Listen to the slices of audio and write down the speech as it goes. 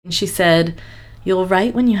And she said, "You'll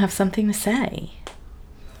write when you have something to say.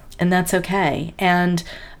 And that's okay." And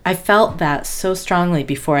I felt that so strongly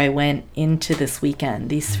before I went into this weekend,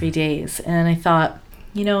 these 3 days. And I thought,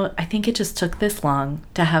 I think it just took this long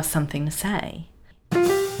to have something to say.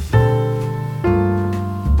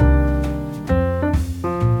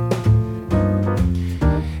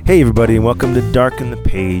 Hey everybody, and welcome to Darken the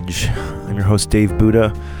Page. I'm your host Dave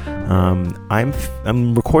Buddha.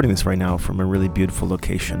 I'm recording this right now from a really beautiful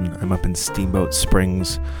location. I'm up in Steamboat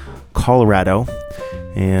Springs, Colorado,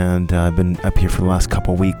 and I've been up here for the last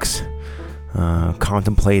couple weeks,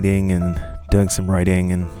 contemplating and doing some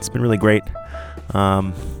writing, and it's been really great.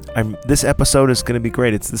 This episode is going to be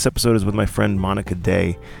great. This episode is with my friend Monica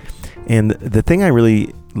Day, and the thing I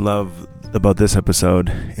really love about this episode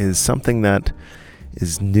is something that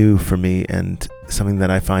is new for me and something that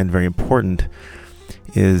I find very important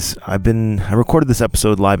is I recorded this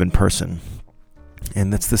episode live in person,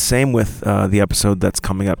 and that's the same with the episode that's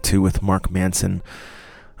coming up too with Mark Manson.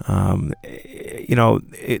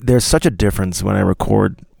 There's such a difference when I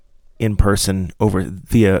record in person over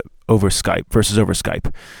Skype versus over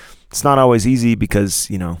Skype. It's not always easy because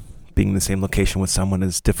being in the same location with someone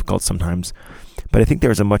is difficult sometimes. But I think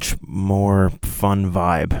there's a much more fun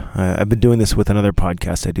vibe. I've been doing this with another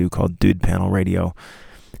podcast I do called Dude Panel Radio.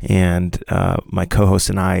 And my co-host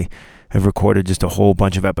and I have recorded just a whole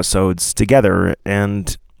bunch of episodes together.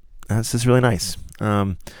 And this is really nice.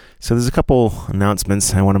 So there's a couple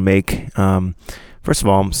announcements I want to make. First of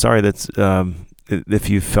all, I'm sorry that if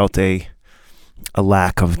you felt a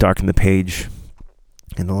lack of Darken the Page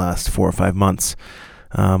in the last 4 or 5 months.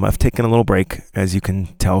 I've taken a little break, as you can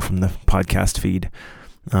tell from the podcast feed.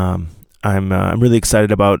 I'm really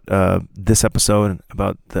excited about this episode,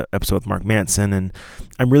 about the episode with Mark Manson, and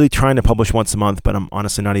I'm really trying to publish once a month, but I'm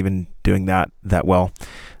honestly not even doing that well.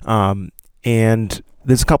 And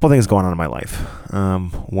there's a couple of things going on in my life.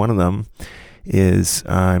 One of them is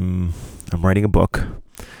I'm writing a book,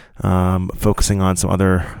 focusing on some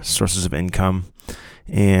other sources of income.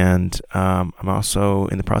 And I'm also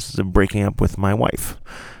in the process of breaking up with my wife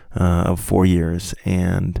of 4 years,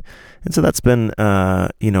 and so that's been a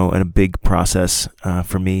big process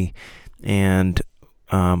for me. And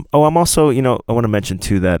I'm also I want to mention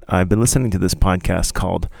too that I've been listening to this podcast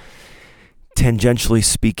called Tangentially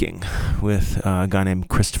Speaking with a guy named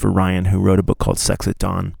Christopher Ryan, who wrote a book called Sex at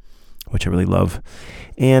Dawn, which I really love,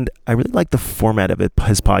 and I really like the format of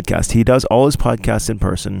his podcast. He does all his podcasts in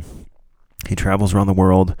person. He travels around the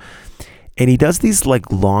world, and he does these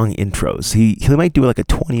long intros. He might do a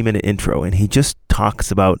 20-minute intro, and he just talks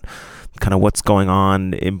about kind of what's going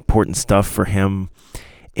on, important stuff for him.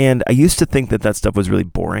 And I used to think that stuff was really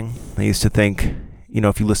boring. I used to think,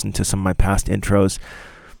 if you listen to some of my past intros,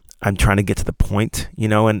 I'm trying to get to the point,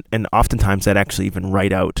 and oftentimes I'd actually even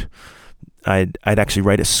I'd actually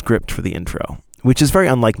write a script for the intro, which is very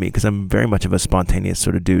unlike me because I'm very much of a spontaneous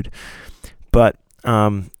sort of dude. But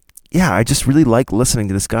yeah, I just really like listening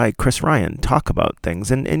to this guy, Chris Ryan, talk about things.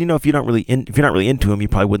 And if you're not really into him, you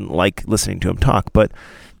probably wouldn't like listening to him talk. But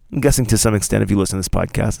I'm guessing to some extent, if you listen to this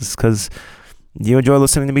podcast, it's because you enjoy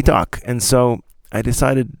listening to me talk. And so I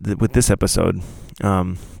decided that with this episode,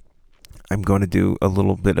 I'm going to do a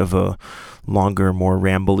little bit of a longer, more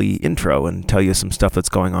rambly intro and tell you some stuff that's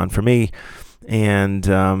going on for me. And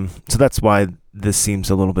so that's why this seems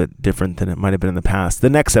a little bit different than it might have been in the past. The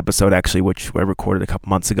next episode, actually, which I recorded a couple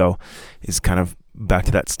months ago, is kind of back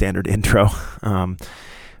to that standard intro.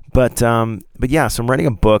 But yeah, so I'm writing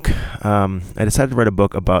a book. I decided to write a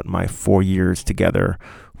book about my 4 years together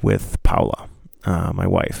with Paula, my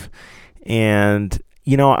wife. And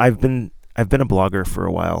I've been a blogger for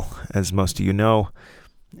a while, as most of you know,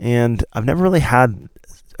 and I've never really had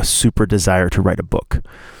a super desire to write a book.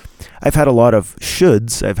 I've had a lot of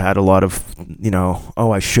shoulds. I've had a lot of,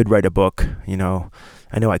 I should write a book. I know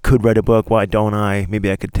I could write a book. Why don't I?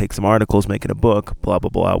 Maybe I could take some articles, make it a book, blah,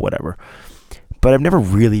 blah, blah, whatever. But I've never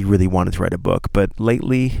really, really wanted to write a book. But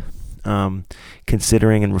lately,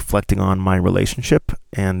 considering and reflecting on my relationship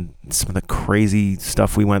and some of the crazy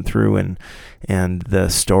stuff we went through and the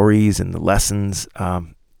stories and the lessons, I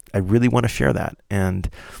really want to share that. And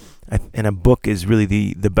a book is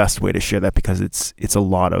really the best way to share that because it's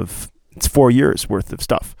 4 years worth of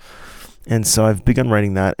stuff. And so I've begun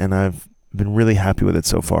writing that, and I've been really happy with it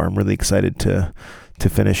so far. I'm really excited to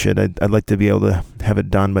finish it. I'd like to be able to have it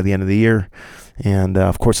done by the end of the year. And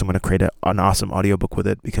of course, I'm going to create an awesome audiobook with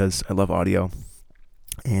it because I love audio.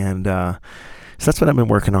 And so that's what I've been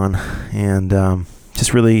working on. And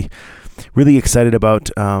just really, really excited about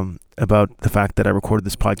the fact that I recorded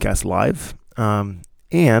this podcast live.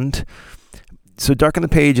 And so Darken the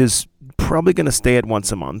Page is probably going to stay at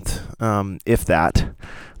once a month, if that.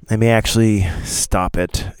 I may actually stop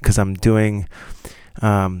it because I'm doing,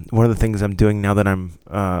 one of the things I'm doing now that I'm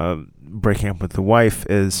breaking up with the wife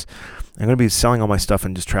is I'm going to be selling all my stuff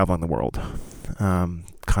and just traveling the world,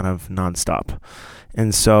 kind of nonstop.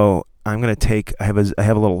 And so I'm going to take, I have a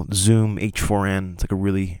little Zoom H4n. It's like a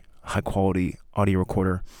really high quality audio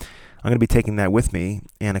recorder. I'm going to be taking that with me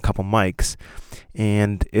and a couple mics.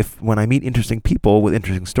 And when I meet interesting people with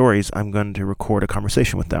interesting stories, I'm going to record a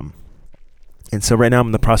conversation with them. And so right now I'm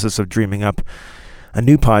in the process of dreaming up a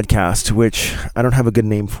new podcast, which I don't have a good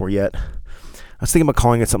name for yet. I was thinking about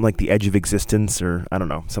calling it something like The Edge of Existence, or I don't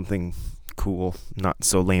know, something cool, not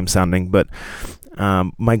so lame sounding. But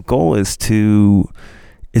my goal is to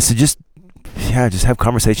just have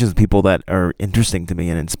conversations with people that are interesting to me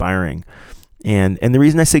and inspiring. And the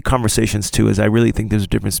reason I say conversations too is I really think there's a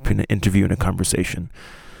difference between an interview and a conversation.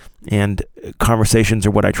 And conversations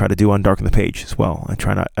are what I try to do on Darken the Page as well.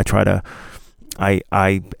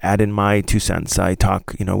 I add in my 2 cents. I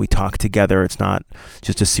talk, we talk together. It's not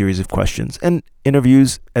just a series of questions. And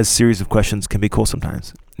interviews as series of questions can be cool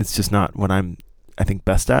sometimes. It's just not what I think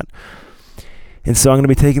best at. And so I'm going to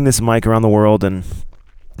be taking this mic around the world, and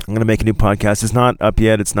I'm going to make a new podcast. It's not up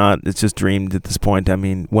yet. It's just dreamed at this point. I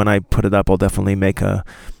mean, when I put it up, I'll definitely make a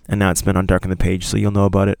announcement on Darken the Page, so you'll know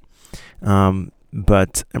about it.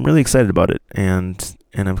 But I'm really excited about it, and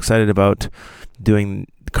I'm excited about doing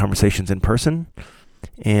conversations in person.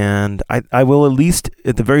 And I will at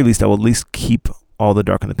the very least, I will at least keep all the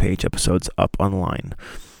Darken the Page episodes up online.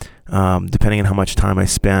 Depending on how much time I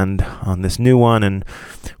spend on this new one and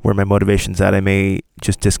where my motivation's at, I may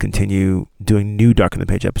just discontinue doing new Darken the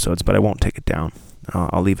Page episodes, but I won't take it down.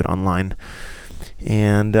 I'll leave it online.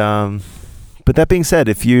 And but that being said,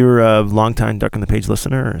 if you're a longtime Darken the Page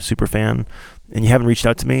listener or a super fan and you haven't reached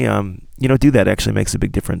out to me, do that. It actually makes a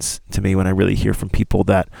big difference to me when I really hear from people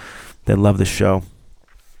that love the show.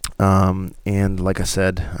 And like I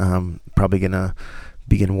said, probably gonna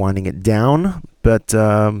begin winding it down, but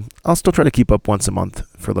I'll still try to keep up once a month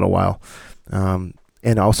for a little while,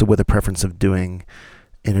 and also with a preference of doing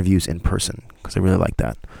interviews in person because I really like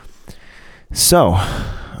that. So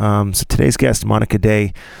today's guest, Monica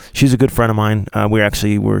Day, she's a good friend of mine. We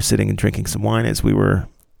were sitting and drinking some wine as we were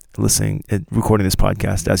recording this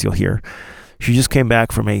podcast, as you'll hear. She just came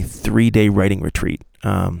back from a 3-day writing retreat,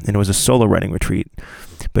 and it was a solo writing retreat,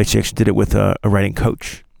 but she actually did it with a writing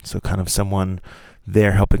coach, so kind of someone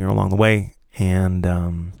there helping her along the way, and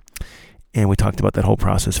we talked about that whole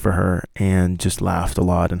process for her and just laughed a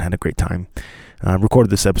lot and had a great time. Recorded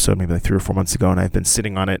this episode maybe like 3 or 4 months ago, and I've been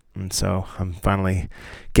sitting on it, and so I'm finally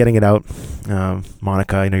getting it out.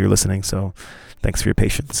 Monica, I know you're listening, so thanks for your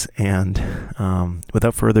patience. And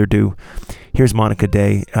without further ado, here's Monica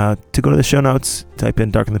Day. To go to the show notes, type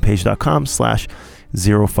in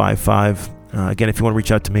darkenthepage.com/055. Again, if you want to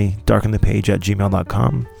reach out to me,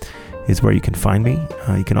 darkenthepage@gmail.com is where you can find me.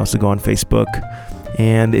 You can also go on Facebook.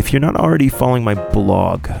 And if you're not already following my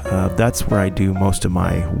blog, that's where I do most of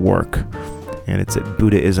my work. And it's at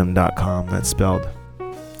buddhism.com. That's spelled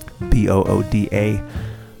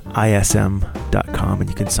BOODAISM.com. And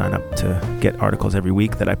you can sign up to get articles every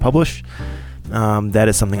week that I publish. That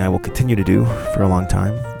is something I will continue to do for a long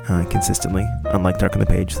time, consistently, unlike Darken the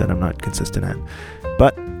Page that I'm not consistent at.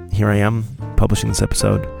 But here I am publishing this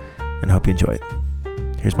episode, and I hope you enjoy it.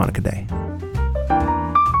 Here's Monica Day.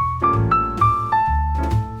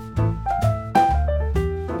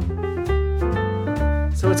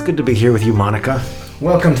 So it's good to be here with you, Monica.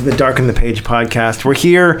 Welcome to the Darken the Page podcast. We're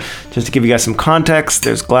here just to give you guys some context.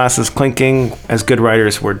 There's glasses clinking. As good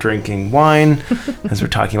writers, we're drinking wine as we're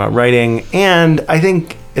talking about writing. And I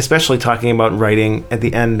think especially talking about writing at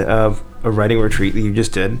the end of a writing retreat that you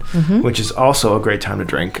just did, which is also a great time to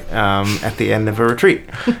drink at the end of a retreat.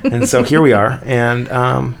 And so here we are. And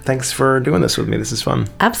thanks for doing this with me. This is fun.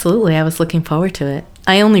 Absolutely. I was looking forward to it.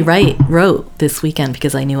 I only wrote this weekend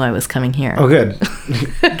because I knew I was coming here. Oh, good.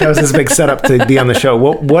 That was this big setup to be on the show.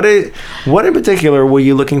 What in particular were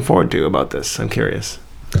you looking forward to about this? I'm curious.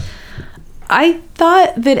 I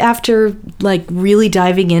thought that after really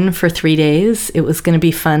diving in for 3 days, it was going to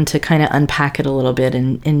be fun to kind of unpack it a little bit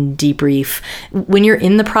and debrief. When you're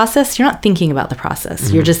in the process, you're not thinking about the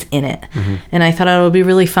process. You're just in it. And I thought it would be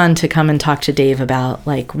really fun to come and talk to Dave about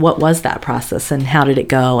what was that process and how did it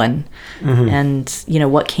go and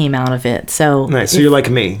what came out of it. So nice. So you're like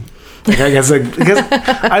me. I guess because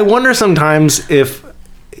I wonder sometimes if,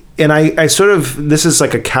 and I sort of, this is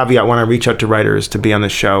like a caveat when I reach out to writers to be on the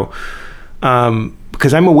show.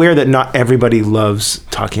 Because I'm aware that not everybody loves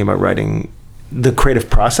talking about writing the creative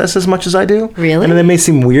process as much as I do. Really? And it may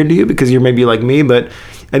seem weird to you because you're maybe like me, but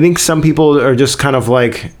I think some people are just kind of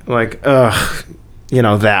like ugh,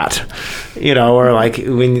 that, or like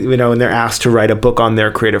when they're asked to write a book on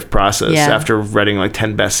their creative process after writing like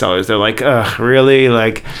 10 bestsellers, they're like, ugh, really?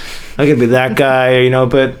 Like, I could be that guy,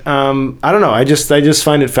 but I don't know. I just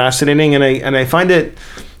find it fascinating, and I find it,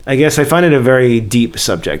 I guess I find it a very deep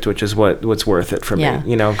subject, which is what's worth it for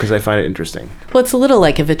me, because I find it interesting. Well, it's a little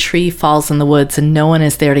like if a tree falls in the woods and no one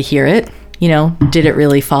is there to hear it, did it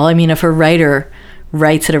really fall? I mean, if a writer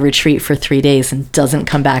writes at a retreat for 3 days and doesn't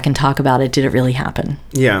come back and talk about it, did it really happen?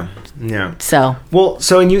 Yeah. So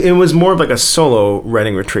it was more of like a solo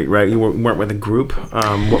writing retreat, right? You weren't with a group.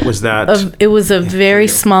 What was that? It was a very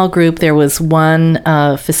small group. There was one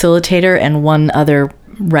facilitator and one other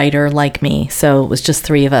writer like me, so it was just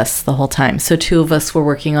 3 of us the whole time. So 2 of us were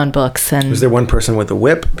working on books. And was there one person with a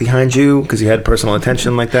whip behind you because you had personal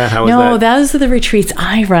attention like that? How was that? No, those are the retreats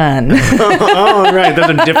I run. Oh, right.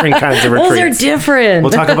 Those are different kinds of retreats. Those are different.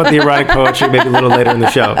 We'll talk about the erotic poetry maybe a little later in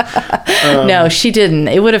the show. No, she didn't.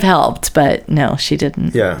 It would have helped, but no, she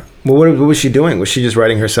didn't. Yeah. Well, what was she doing? Was she just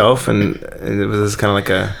writing herself, and it was kind of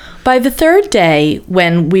like a... By the 3rd day,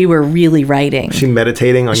 when we were really writing... Was she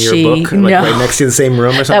meditating on your book? Like right next to you in the same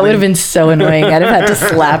room or something? That would have been so annoying. I'd have had to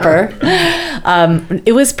slap her.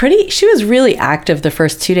 It was she was really active the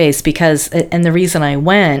first 2 days and the reason I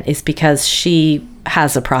went is because she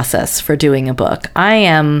has a process for doing a book.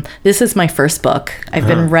 This is my first book. I've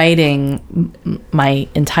been writing my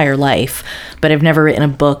entire life, but I've never written a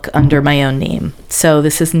book under my own name. So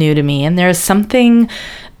this is new to me. And there's something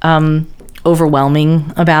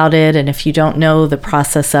overwhelming about it, and if you don't know the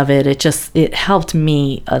process of it, it helped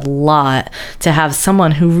me a lot to have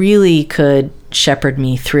someone who really could shepherd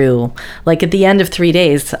me through. Like at the end of 3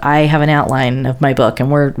 days, I have an outline of my book, and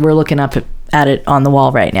we're looking up at it on the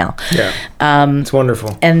wall right now. Yeah, it's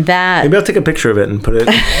wonderful. And that maybe I'll take a picture of it and put it.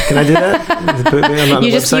 Can I do that? Put it on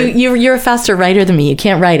the website? You're a faster writer than me. You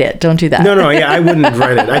can't write it. Don't do that. No. Yeah, I wouldn't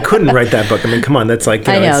write it. I couldn't write that book. I mean, come on, that's like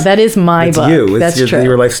I know that is my book. You. That's true.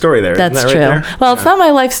 Your life story there. That's Isn't that true. Right there? Well, it's not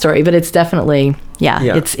my life story, but it's definitely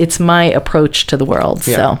it's my approach to the world.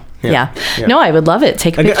 So. Yeah. No, I would love it.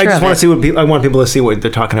 Take a picture of it. I just want to see I want people to see what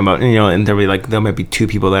they're talking about, and there might be 2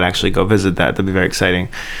 people that actually go visit that. That'd be very exciting.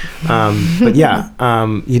 But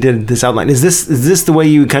you did this outline. Is this the way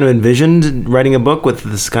you kind of envisioned writing a book, with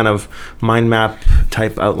this kind of mind map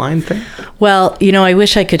type outline thing? Well, I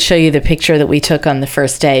wish I could show you the picture that we took on the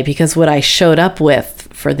first day, because what I showed up with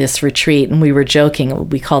for this retreat, and we were joking,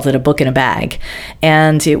 we called it a book in a bag,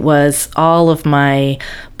 and it was all of my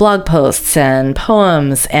blog posts and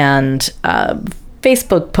poems and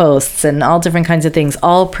Facebook posts and all different kinds of things,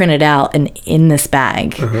 all printed out and in this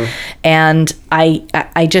bag. And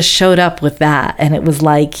I just showed up with that, and it was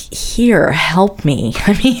like, here, help me.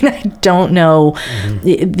 I mean, I don't know.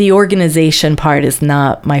 The organization part is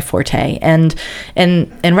not my forte, and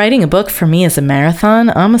writing a book for me is a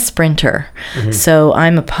marathon. I'm a sprinter. So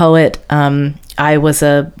I'm a poet. I was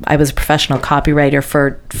a professional copywriter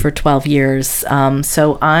for 12 years.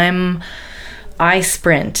 So I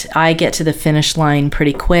sprint. I get to the finish line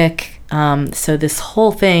pretty quick. So this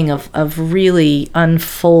whole thing of really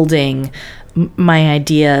unfolding my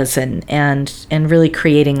ideas and really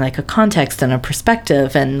creating like a context and a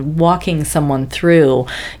perspective and walking someone through,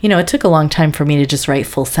 it took a long time for me to just write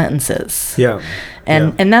full sentences. Yeah.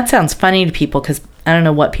 And that sounds funny to people, because I don't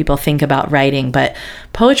know what people think about writing, but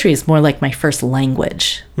poetry is more like my first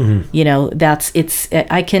language. I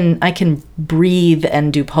can breathe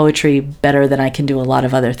and do poetry better than I can do a lot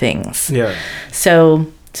of other things. Yeah. So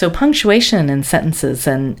punctuation and sentences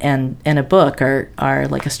and a book are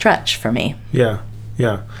like a stretch for me. Yeah.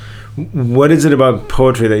 What is it about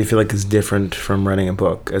poetry that you feel like is different from writing a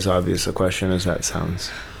book, as obvious a question as that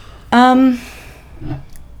sounds?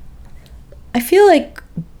 I feel like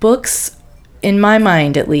books, in my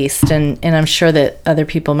mind at least, and I'm sure that other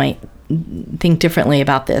people might think differently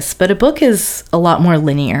about this, but a book is a lot more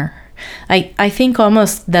linear. I think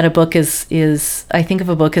almost that a book I think of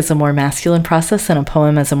a book as a more masculine process and a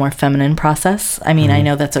poem as a more feminine process. I mean, I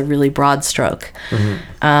know that's a really broad stroke.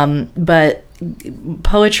 But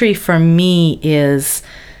poetry for me is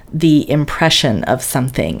the impression of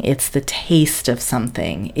something. It's the taste of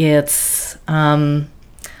something. It's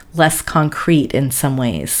less concrete in some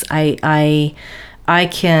ways. I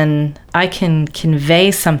can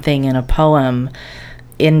convey something in a poem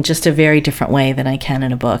in just a very different way than I can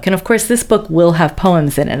in a book. And of course, this book will have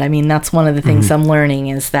poems in it. I mean, that's one of the things I'm learning,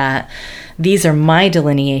 is that these are my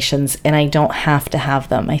delineations and I don't have to have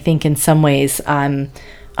them. I think in some ways I'm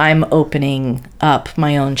opening up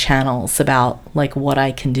my own channels about like what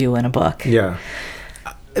I can do in a book. Yeah.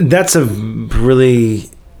 That's a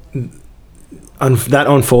really that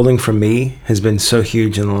unfolding for me has been so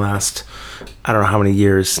huge in the last, I don't know how many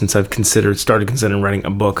years since I've started considering writing a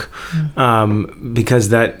book, because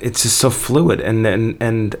that it's just so fluid,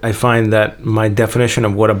 and I find that my definition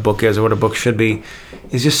of what a book is or what a book should be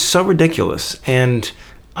is just so ridiculous, and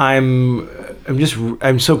I'm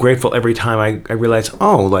so grateful every time I realize,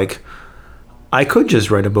 like, I could just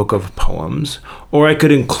write a book of poems, or I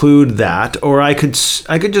could include that, or I could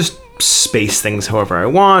just space things however I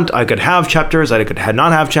want. I could have chapters, I could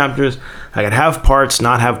not have chapters, I could have parts,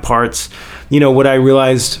 not have parts. What I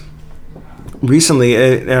realized recently,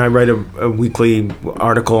 and I write a weekly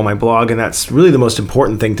article on my blog, and that's really the most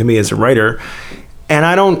important thing to me as a writer. And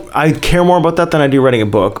I care more about that than I do writing a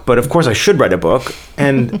book, but of course I should write a book.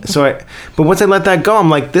 And but once I let that go, I'm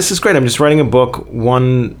like, this is great. I'm just writing a book,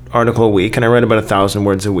 one article a week, and I write about 1,000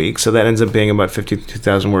 words a week. So that ends up being about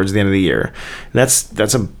 52,000 words at the end of the year. And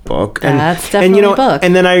that's a book. That's definitely a book.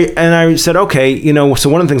 And then I said, okay, so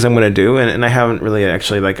one of the things I'm going to do, and I haven't really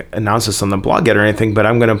actually like announced this on the blog yet or anything, but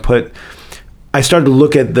I'm going to I started to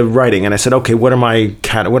look at the writing, and I said, okay, what are my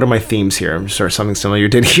themes here? I'm sure something similar you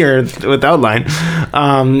did here with Outline.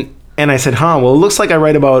 And I said, well, it looks like I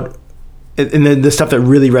write about, and the stuff that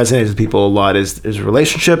really resonates with people a lot is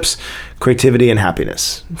relationhips, creativity, and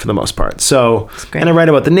happiness for the most part. So, and I write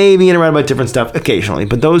about the Navy, and I write about different stuff occasionally,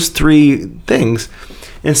 but those three things.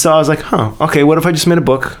 And so I was like, okay, what if I just made a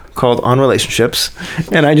book called On Relationships,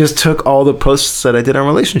 and I just took all the posts that I did on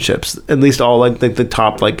relationships, at least all like the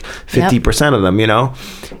top 50% of them,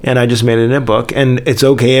 and I just made it in a book. And it's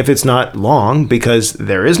okay if it's not long, because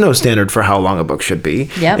there is no standard for how long a book should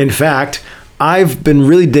be. Yep. In fact, I've been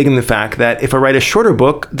really digging the fact that if I write a shorter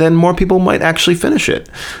book, then more people might actually finish it,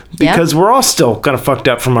 because we're all still kind of fucked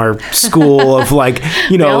up from our school of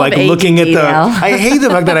looking at I hate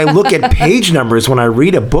the fact that I look at page numbers when I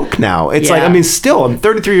read a book now. It's still, I'm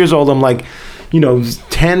 33 years old. I'm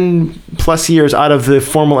 10 plus years out of the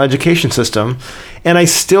formal education system. And I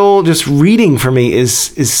still, just reading for me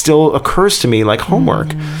is still occurs to me like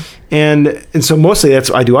homework. And so mostly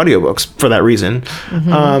I do audiobooks for that reason.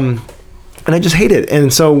 And I just hate it.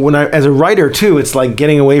 And so as a writer too, it's like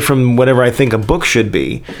getting away from whatever I think a book should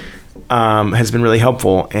be, has been really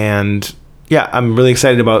helpful. And I'm really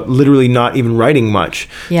excited about literally not even writing much.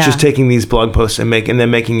 Just taking these blog posts and making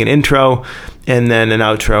an intro and then an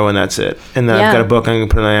outro, and that's it. And then I've got a book I'm going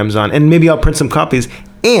to put on Amazon, and maybe I'll print some copies.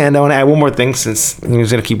 And I want to add one more thing, since I'm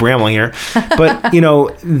just going to keep rambling here. But,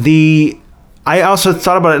 I also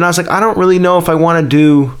thought about it, and I was like, I don't really know if I want to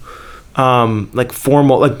do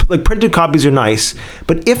formal, like printed copies are nice,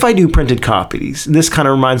 but if I do printed copies, this kind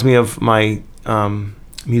of reminds me of my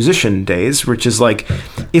musician days, which is like,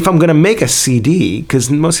 if I'm going to make a CD,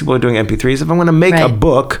 because most people are doing MP3s, if I'm going to make a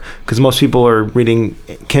book, because most people are reading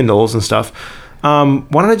Kindles and stuff, why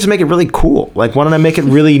don't I just make it really cool? Like, why don't I make it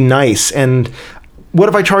really nice? And what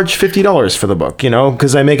if I charge $50 for the book,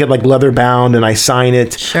 because I make it like leather bound and I sign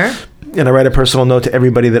it. Sure. And I write a personal note to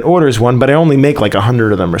everybody that orders one, but I only make like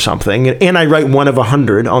 100 of them or something. And I write one of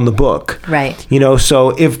 100 on the book. Right. So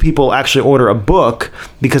if people actually order a book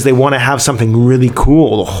because they want to have something really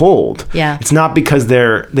cool to hold, it's not because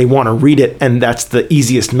they want to read it and that's the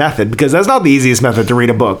easiest method, because that's not the easiest method to read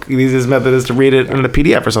a book. The easiest method is to read it in a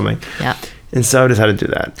PDF or something. Yeah. And so I decided to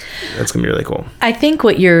do that. That's going to be really cool. I think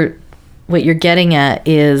what you're getting at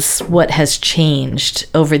is what has changed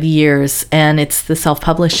over the years, and it's the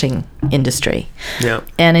self-publishing industry. Yeah.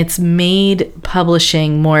 And it's made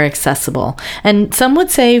publishing more accessible. And some would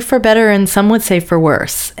say for better, and some would say for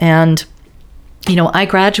worse. And, I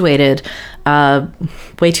graduated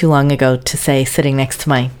way too long ago to say, sitting next to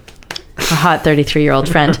my hot 33-year-old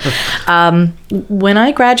friend. When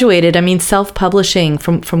I graduated, self-publishing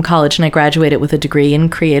from college, and I graduated with a degree in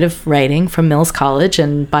creative writing from Mills College,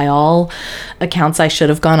 and by all accounts, I should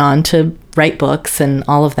have gone on to write books and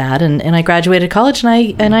all of that. And I graduated college,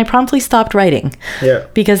 and I promptly stopped writing. Yeah.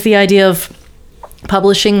 Because the idea of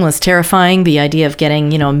publishing was terrifying. The idea of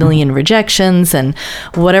getting, a million rejections and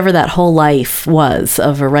whatever that whole life was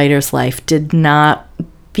of a writer's life did not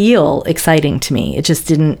feel exciting to me. It just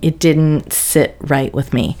didn't sit right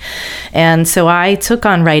with me. And so I took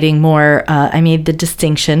on writing more. I made the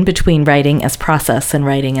distinction between writing as process and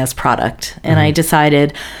writing as product. And I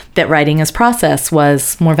decided that writing as process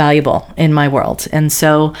was more valuable in my world. And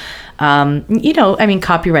so,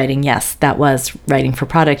 copywriting, yes, that was writing for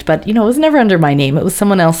product, but, it was never under my name. It was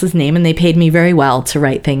someone else's name, and they paid me very well to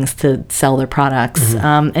write things to sell their products.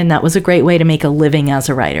 And that was a great way to make a living as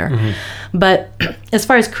a writer. But as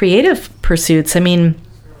far as creative pursuits,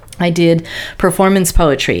 I did performance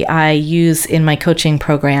poetry. I use in my coaching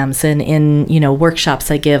programs and in,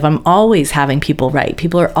 workshops I give. I'm always having people write.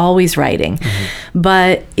 People are always writing.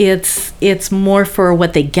 But it's more for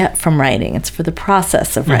what they get from writing. It's for the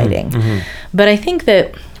process of writing. But I think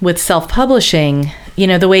that with self-publishing,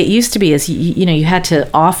 the way it used to be is, you had to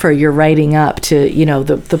offer your writing up to,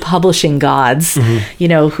 the publishing gods,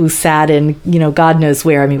 who sat in, God knows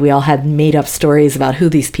where. I mean, we all had made up stories about who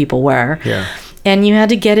these people were. Yeah. And you had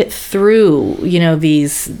to get it through,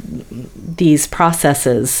 these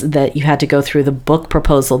processes that you had to go through. The book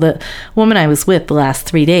proposal. The woman I was with the last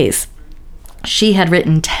 3 days, she had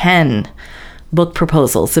written 10 book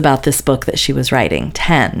proposals about this book that she was writing,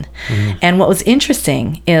 10. And what was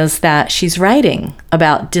interesting is that she's writing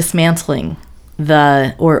about dismantling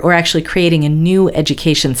or actually creating a new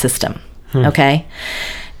education system, okay?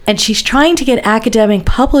 And she's trying to get academic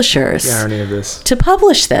publishers to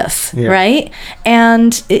publish this, right?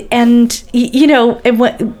 And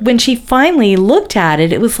when she finally looked at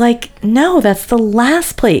it, it was like, no, that's the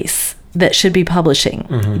last place that should be publishing.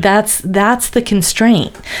 That's the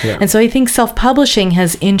constraint. And so I think self-publishing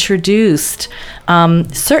has introduced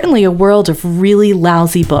certainly a world of really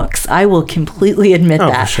lousy books. I will completely admit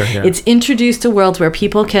that. For sure, It's introduced a world where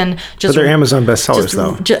people can just... But they're Amazon bestsellers,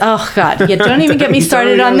 though. Oh, God. Yeah, don't even get me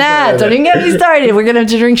started on that. Don't even get me started. We're going to have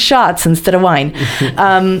to drink shots instead of wine.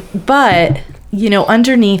 But,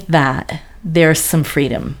 underneath that, there's some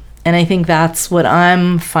freedom. And I think that's what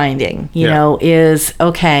I'm finding, is,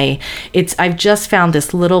 okay, I've just found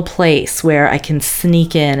this little place where I can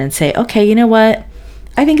sneak in and say, okay, you know what?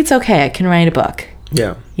 I think it's okay. I can write a book.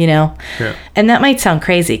 Yeah. And that might sound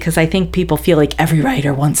crazy because I think people feel like every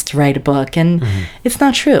writer wants to write a book, and it's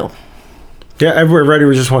not true. Yeah, every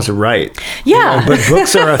writer just wants to write. Yeah. But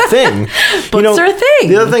books are a thing. Books are a thing.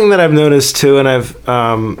 The other thing that I've noticed too, and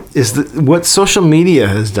is what social media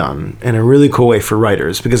has done in a really cool way for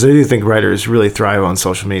writers, because I do think writers really thrive on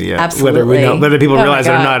social media. Absolutely. Whether people realize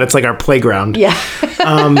it or not, it's like our playground. Yeah.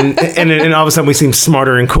 And all of a sudden we seem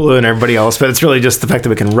smarter and cooler than everybody else, but it's really just the fact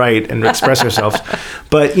that we can write and express ourselves.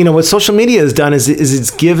 But what social media has done is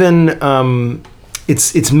it's given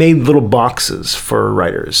it's made little boxes for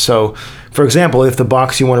writers. So, for example, if the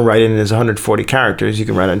box you want to write in is 140 characters, you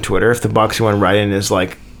can write on Twitter. If the box you want to write in is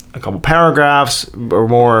like a couple paragraphs or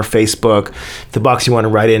more, Facebook. If the box you want to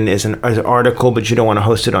write in is an article, but you don't want to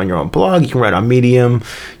host it on your own blog, you can write on Medium,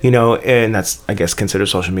 and that's, I guess, considered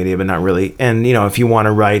social media, but not really. And, if you want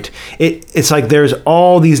to write, it's like there's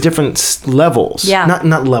all these different levels. Yeah.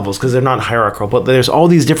 Not levels, because they're not hierarchical, but there's all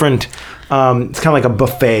these different... it's kind of like a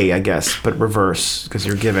buffet, I guess, but reverse, because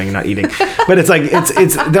you're giving and not eating. But it's like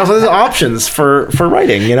there's options for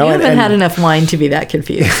writing, You haven't had enough wine to be that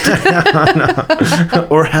confused. No.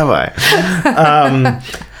 Or have I?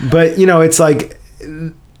 But it's like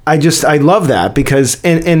I love that because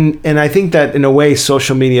and I think that in a way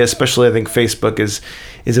social media, especially I think Facebook is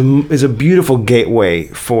a beautiful gateway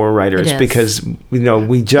for writers because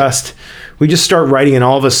we just start writing and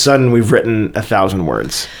all of a sudden we've written 1,000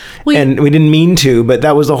 words. And we didn't mean to, but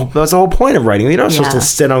that was the whole point of writing. You're not supposed to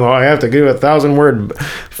sit on, I have to give 1,000 word.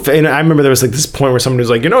 And I remember there was like this point where somebody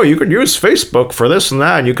was like, you could use Facebook for this and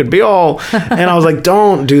that. And you could be all, and I was like,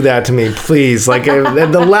 don't do that to me, please. Like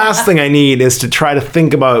the last thing I need is to try to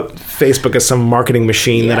think about Facebook as some marketing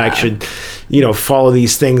machine that I should, follow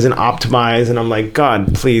these things and optimize. And I'm like,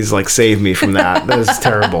 God, please, like save me from that. That is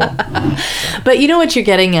terrible. But you know what you're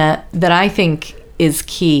getting at that I think is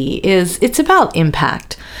key is it's about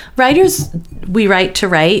impact. Writers, we write to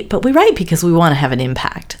write, but we write because we want to have an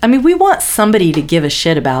impact. I mean, we want somebody to give a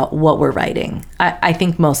shit about what we're writing. I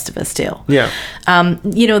think most of us do. Yeah.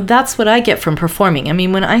 That's what I get from performing. I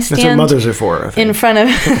mean, when I stand... That's what mothers are for, I think. In front of...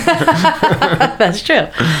 That's true.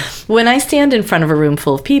 When I stand in front of a room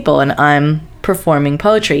full of people and I'm performing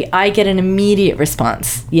poetry, I get an immediate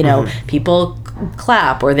response. People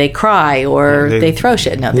clap or they cry or they throw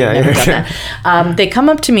shit. No, they've never done that. They come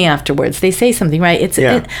up to me afterwards. They say something, right?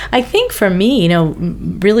 I think for me,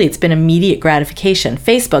 really it's been immediate gratification.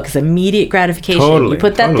 Facebook is immediate gratification. Totally, you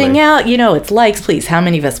put that thing out, it's likes, please. How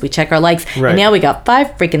many of us? We check our likes. Right. And now we got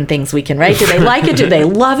 5 freaking things we can write. Do they like it? Do they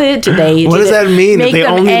love it? Do they... What does that mean? Make they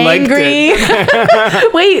them only angry? Liked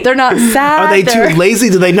it? Wait, they're not sad. Are they too lazy?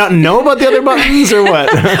 Do they not know about the other buttons or what?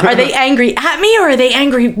 Are they angry at me or are they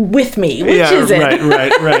angry with me? Which is it?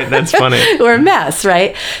 Right. That's funny. We're a mess,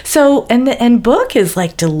 right? So, and book is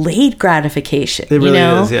like delayed gratification. It really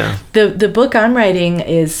is, yeah. The book I'm writing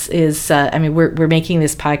is we're making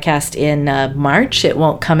this podcast in March. It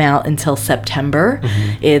won't come out until September.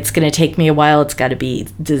 Mm-hmm. It's going to take me a while. It's got to be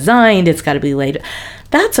designed. It's got to be laid.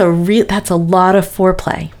 That's a lot of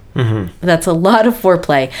foreplay. That's a lot of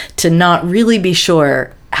foreplay to not really be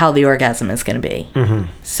sure how the orgasm is going to be.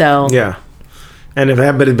 So yeah. And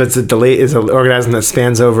but it's a delay is an orgasm that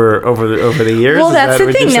spans over the years. Well, that's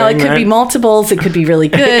the thing. Now, it could be multiples. It could be really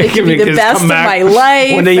good. It could be the best of my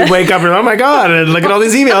life. One day you wake up and, oh my God, and look at all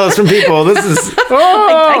these emails from people. This is,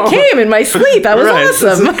 I came in my sleep. That was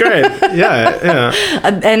awesome. This is great. Yeah.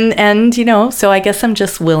 And so I guess I'm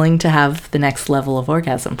just willing to have the next level of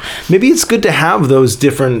orgasm. Maybe it's good to have those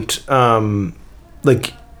different,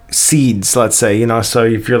 like, seeds, let's say, so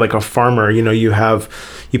if you're like a farmer,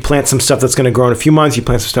 you plant some stuff that's going to grow in a few months, you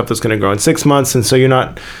plant some stuff that's going to grow in 6 months, and so you're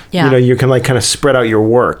not, you can like kind of spread out your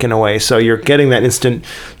work in a way, so you're getting that instant,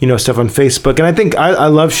 stuff on Facebook. And I think I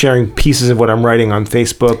love sharing pieces of what I'm writing on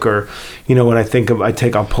Facebook, or, when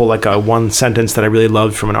I'll pull like a one sentence that I really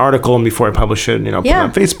loved from an article, and before I publish it, put it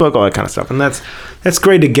on Facebook, all that kind of stuff. And that's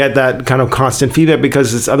great to get that kind of constant feedback,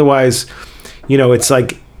 because it's otherwise, it's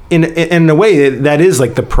like, in a way, that is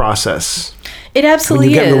like the process. It absolutely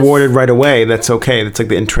is. When you get rewarded right away, that's okay. That's like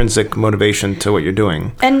the intrinsic motivation to what you're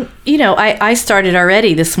doing. And, I started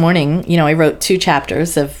already this morning. I wrote 2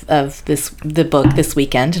 chapters of the book this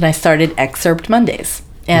weekend, and I started Excerpt Mondays.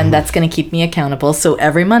 And that's going to keep me accountable. So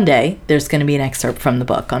every Monday, there's going to be an excerpt from the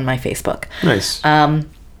book on my Facebook. Nice. And,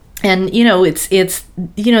 it's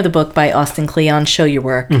the book by Austin Kleon, Show Your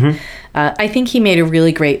Work. I think he made a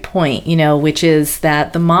really great point, which is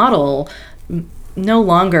that the model no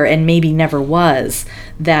longer, and maybe never was,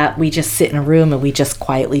 that we just sit in a room and we just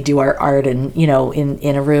quietly do our art and,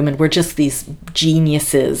 in a room, and we're just these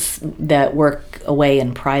geniuses that work away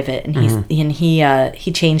in private. And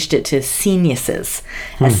he changed it to sceniuses,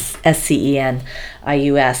 SCENIUS,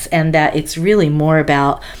 and that it's really more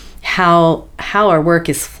about how our work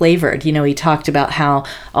is flavored. He talked about how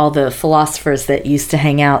all the philosophers that used to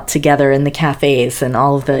hang out together in the cafes, and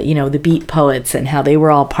all of the, the beat poets, and how they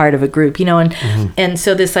were all part of a group, and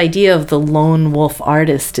so this idea of the lone wolf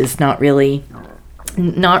artist is not really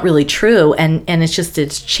true, and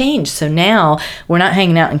it's changed. So now we're not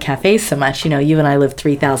hanging out in cafes so much. You and I live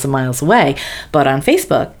 3,000 miles away, but on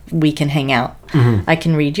Facebook we can hang out. I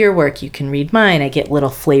can read your work, you can read mine. I get little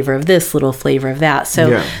flavor of this, little flavor of that.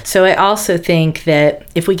 So I also think that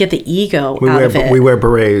if we get the ego out of it, we wear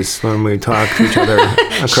berets when we talk to each other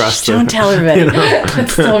across. Don't tell everybody.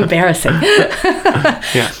 It's so embarrassing.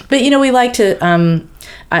 But we like to.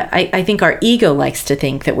 I think our ego likes to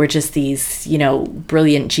think that we're just these,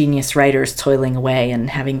 brilliant genius writers toiling away and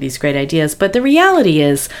having these great ideas. But the reality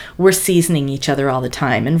is we're seasoning each other all the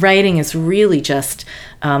time. And writing is really just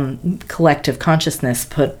collective consciousness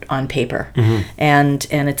put on paper. And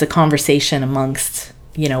it's a conversation amongst,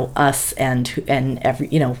 us and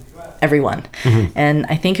everyone. And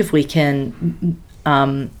I think if we can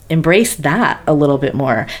embrace that a little bit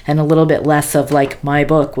more, and a little bit less of like my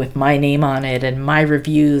book with my name on it and my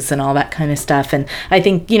reviews and all that kind of stuff. And I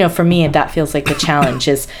think, for me, that feels like the challenge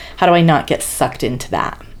is, how do I not get sucked into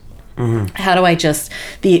that? How do I just,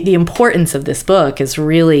 the importance of this book is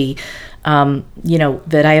really,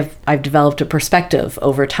 that I've developed a perspective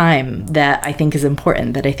over time that I think is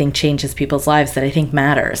important, that I think changes people's lives, that I think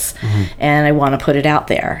matters. And I want to put it out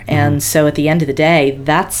there. And so at the end of the day,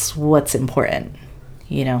 that's what's important.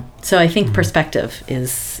 So I think perspective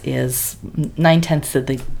is 9/10 of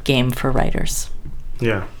the game for writers.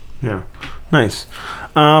 Yeah. Nice.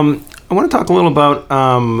 I want to talk a little about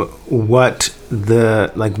what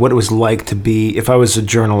it was like to be, if I was a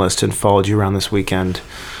journalist and followed you around this weekend,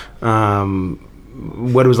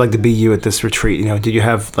 what it was like to be you at this retreat. Did you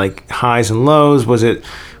have like highs and lows?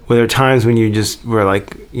 Were there times when you just were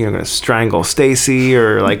like, going to strangle Stacy,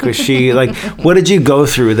 or like, was she like, what did you go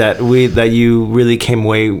through that you really came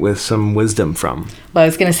away with some wisdom from? Well, I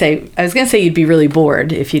was gonna say you'd be really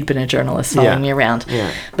bored if you'd been a journalist following me around.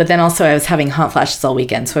 Yeah. But then also I was having hot flashes all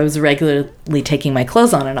weekend, so I was regularly taking my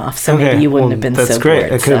clothes on and off. So maybe you wouldn't have been so bored. That's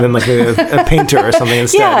great. It could have been like a painter or something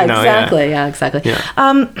instead. Yeah, exactly.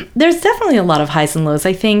 Yeah. There's definitely a lot of highs and lows.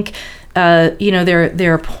 I think.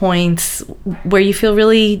 There are points where you feel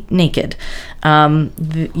really naked.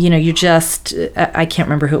 You just, I can't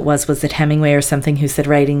remember who it was. Was it Hemingway or something who said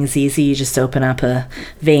writing is easy? You just open up a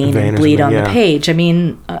vein and bleed on the page. I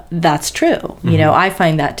mean, that's true. I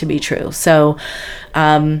find that to be true. So,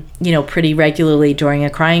 pretty regularly during a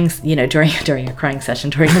crying, during a crying session,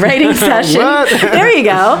 during a writing session, there you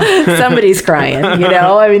go. Somebody's crying,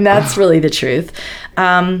 I mean, that's really the truth.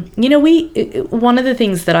 One of the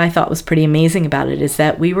things that I thought was pretty amazing about it is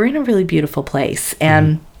that we were in a really beautiful place,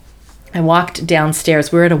 and I walked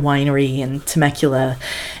downstairs. We were at a winery in Temecula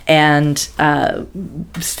and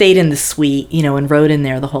stayed in the suite, and rode in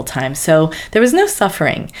there the whole time. So there was no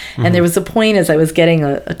suffering. Mm-hmm. And there was a point as I was getting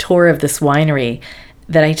a tour of this winery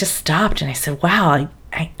that I just stopped and I said, wow,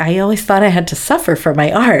 I always thought I had to suffer for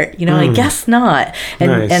my art. I guess not.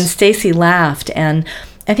 And, nice. And Stacy laughed. And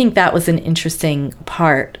I think that was an interesting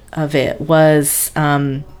part of it was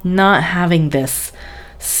not having this.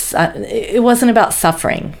 It wasn't about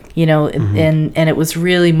suffering, mm-hmm. and it was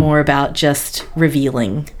really more about just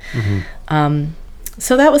revealing. Mm-hmm.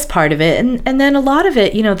 So that was part of it. And then a lot of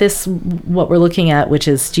it, this, what we're looking at, which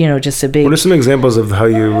is, just a big... What are some examples of how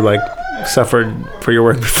you, suffered for your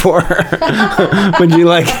work before? Would you,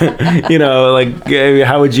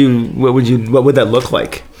 how would you, what would that look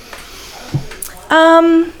like?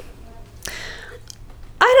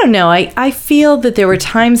 I don't know. I feel that there were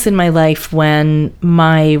times in my life when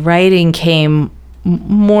my writing came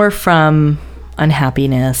more from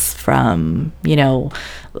unhappiness, from,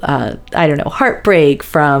 heartbreak,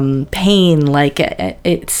 from pain,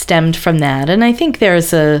 it stemmed from that. And I think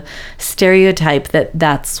there's a stereotype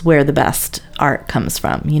that's where the best art comes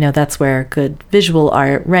from. That's where good visual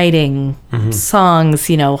art, writing, mm-hmm. songs,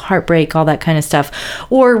 heartbreak, all that kind of stuff.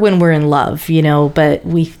 Or when we're in love, but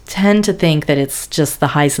we tend to think that it's just the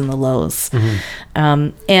highs and the lows.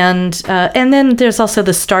 Mm-hmm. And then there's also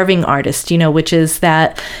the starving artist, which is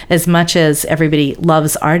that as much as everybody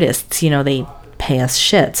loves artists, they pay us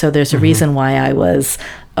shit. So there's a mm-hmm. reason why I was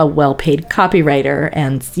a well-paid copywriter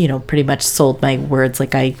and, pretty much sold my words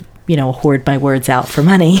like I hoard my words out for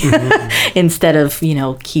money mm-hmm. instead of,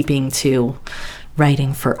 keeping to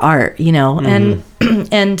writing for art, mm-hmm.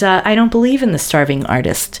 and I don't believe in the starving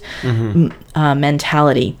artist mm-hmm.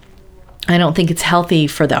 Mentality. I don't think it's healthy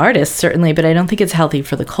for the artist, certainly, but I don't think it's healthy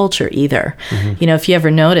for the culture either. Mm-hmm. If you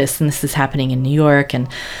ever notice, and this is happening in New York and,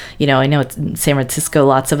 I know it's in San Francisco,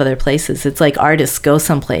 lots of other places, it's like artists go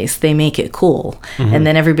someplace, they make it cool, mm-hmm. and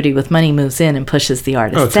then everybody with money moves in and pushes the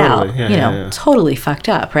artists out. Yeah, totally fucked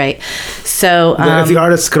up, right? So if the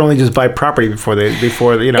artists could only just buy property before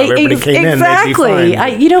everybody came in, they'd be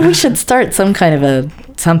fine. We should start some kind of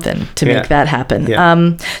something to make that happen.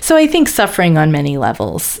 Yeah. So I think suffering on many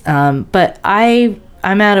levels. But I'm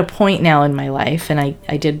at a point now in my life, and I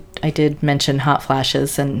did mention hot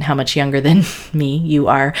flashes and how much younger than me you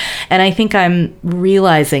are. And I think I'm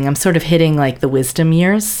realizing I'm sort of hitting the wisdom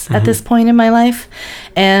years mm-hmm. at this point in my life.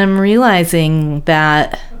 And I'm realizing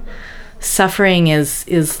that suffering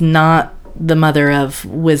is not the mother of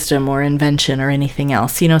wisdom or invention or anything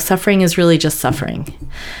else. Suffering is really just suffering.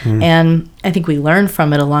 Mm. And I think we learn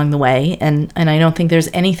from it along the way. And I don't think there's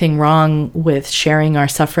anything wrong with sharing our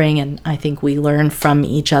suffering. And I think we learn from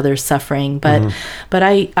each other's suffering. But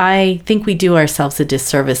I think we do ourselves a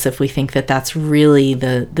disservice if we think that that's really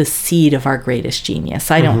the seed of our greatest genius.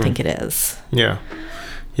 I don't mm-hmm. think it is. Yeah.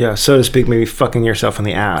 Yeah, so to speak, maybe fucking yourself in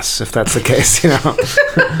the ass, if that's the case, I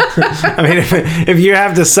mean, if you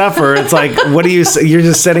have to suffer, it's like, what do you say? You're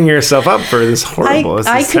just setting yourself up for this horrible.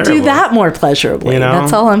 I could do that more pleasurably.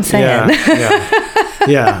 That's all I'm saying.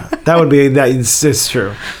 Yeah. That would be, it's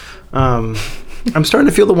true. I'm starting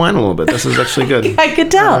to feel the wine a little bit. This is actually good. I could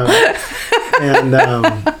tell.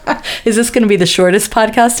 Is this going to be the shortest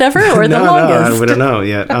podcast ever or the longest? No, we don't know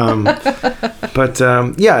yet. But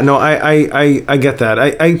I get that.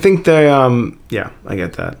 I think I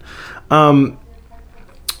get that.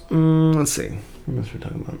 Let's see. What else we're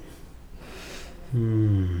talking about?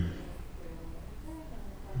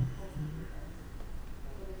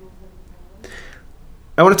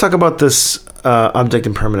 I want to talk about this object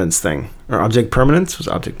impermanence thing. Or object permanence? Was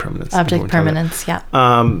object permanence? Object permanence, yeah.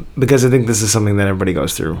 Because I think this is something that everybody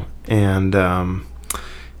goes through. And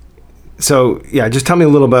so, just tell me a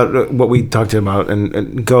little about what we talked about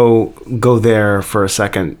and go there for a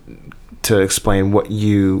second to explain what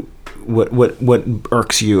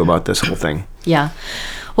irks you about this whole thing. Yeah.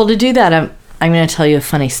 Well, to do that, I'm going to tell you a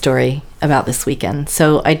funny story about this weekend.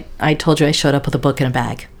 So I told you I showed up with a book in a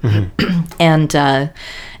bag. Mm-hmm. And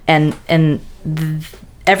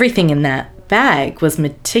everything in that bag was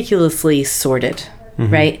meticulously sorted,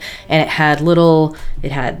 mm-hmm. right? And it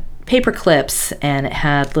had paper clips, and it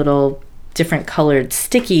had little different colored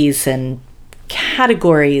stickies and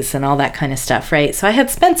categories and all that kind of stuff, right? So I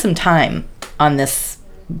had spent some time on this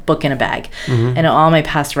book in a bag, mm-hmm. and all my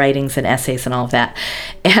past writings and essays and all of that.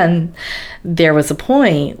 And there was a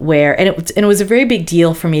point where, and it was a very big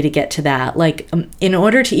deal for me to get to that. Like, in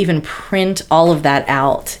order to even print all of that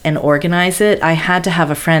out and organize it, I had to have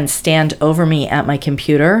a friend stand over me at my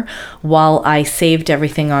computer while I saved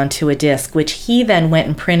everything onto a disk, which he then went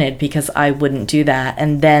and printed because I wouldn't do that.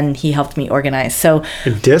 And then he helped me organize. So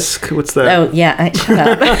a disk? What's that? Oh, yeah. Shut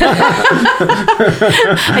up.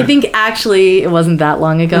 I think actually it wasn't that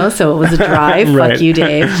long ago, so it was a drive. Right. Fuck you,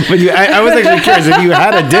 Dave. But I was actually curious if you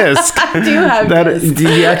had a disc. I do have disc. Do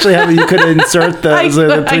you actually have? You could insert the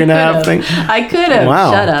 3.5 thing. I could have.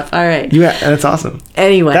 Wow. Shut up. All right. That's awesome.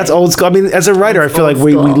 Anyway, that's old school. I mean, as a writer, I feel like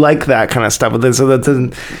we like that kind of stuff. So that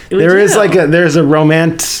doesn't. There's a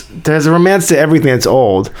romance. There's a romance to everything that's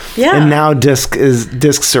old. Yeah. And now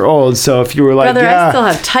discs are old. So if you were like, brother, I still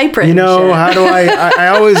have typewritten. Shit. How do I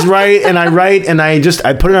always write and I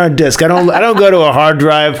put it on a disc. I don't go to a hard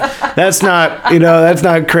drive. That's not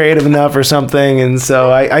creative enough or something. And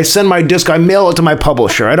so I send my disc. I mail it to my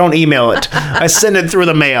publisher. I don't email it. I send it through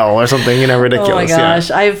the mail or something. Ridiculous. Oh my gosh,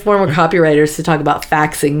 yeah. I have former copywriters to talk about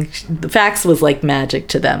faxing. The fax was like magic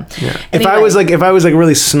to them. Yeah. Anyway. If I was like a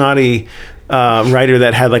really snotty writer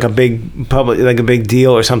that had like a big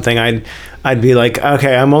deal or something, I'd be like,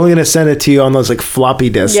 okay, I'm only gonna send it to you on those like floppy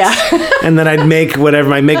disks. Yeah. And then I'd make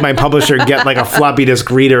my publisher get like a floppy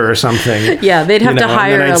disk reader or something. Yeah, they'd have to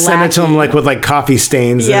hire and then I'd send it to them like with like coffee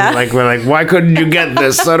stains. Yeah. And we're like, why couldn't you get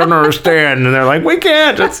this? I don't understand. And they're like, we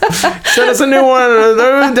can't. Send us a new one.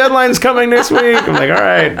 The deadline's coming next week. I'm like, all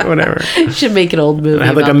right, whatever. You should make an old movie. I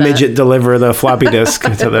had like a midget deliver the floppy disk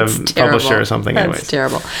to the terrible. publisher or something. That's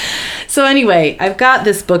terrible. So anyway, I've got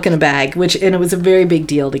this book in a bag, and it was a very big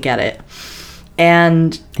deal to get it.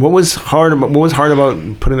 And what was hard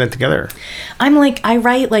about putting that together? I'm like, I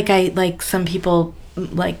write like some people,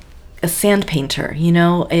 like a sand painter,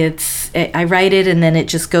 I write it and then it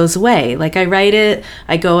just goes away. Like I write it,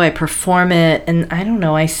 I perform it, and I don't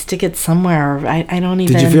know, I stick it somewhere. I don't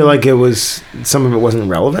even. Did you feel like some of it wasn't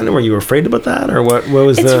relevant, or were you afraid about that, or what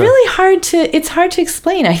was it's really hard to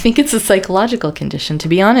explain. I think it's a psychological condition, to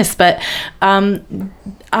be honest, but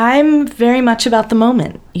I'm very much about the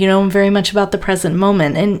moment, I'm very much about the present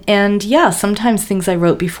moment. And yeah, sometimes things I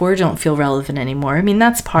wrote before don't feel relevant anymore. I mean,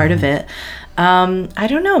 that's part of it. I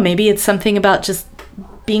don't know, maybe it's something about just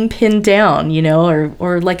being pinned down,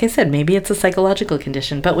 or like I said, maybe it's a psychological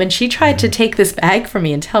condition. But when she tried to take this bag from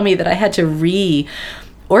me and tell me that I had to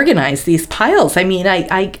reorganize these piles, I mean,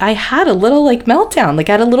 I had a little like meltdown. Like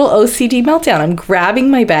I had a little OCD meltdown. I'm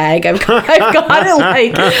grabbing my bag. I've got it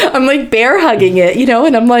like, I'm like bear hugging it,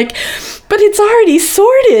 and I'm like, but it's already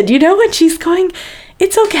sorted, and she's going,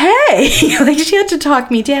 it's okay. Like she had to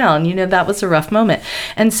talk me down, that was a rough moment.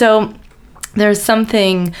 And so there's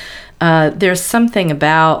something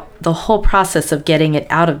about the whole process of getting it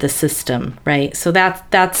out of the system, right? So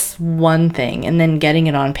that's one thing, and then getting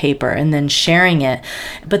it on paper and then sharing it.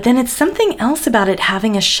 But then it's something else about it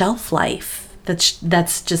having a shelf life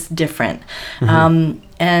that's just different. Mm-hmm.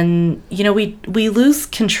 And we lose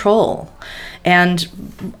control. And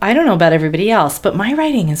I don't know about everybody else, but my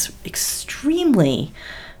writing is extremely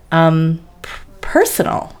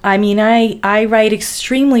personal. I mean, I write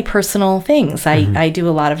extremely personal things. I do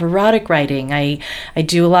a lot of erotic writing. I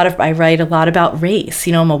write a lot about race.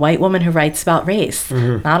 I'm a white woman who writes about race.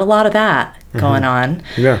 Mm-hmm. Not a lot of that going on.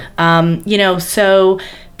 Yeah. So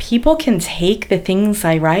people can take the things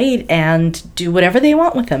I write and do whatever they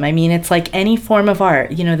want with them. I mean, it's like any form of art.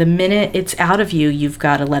 The minute it's out of you, you've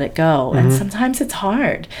got to let it go. Mm-hmm. And sometimes it's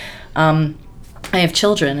hard. I have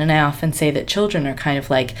children, and I often say that children are kind of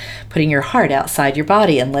like putting your heart outside your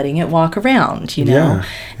body and letting it walk around, Yeah,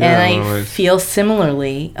 and I feel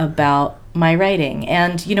similarly about my writing.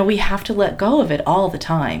 And, we have to let go of it all the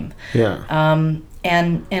time. Yeah.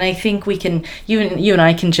 And I think we can, you and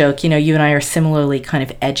I can joke, you and I are similarly kind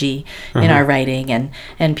of edgy in our writing,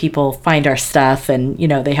 and people find our stuff and,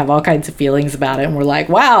 they have all kinds of feelings about it. And we're like,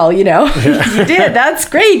 wow, you did, that's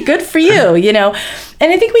great. Good for you,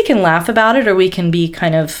 And I think we can laugh about it, or we can be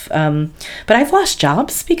kind of, but I've lost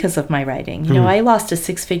jobs because of my writing. I lost a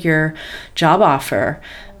 6-figure job offer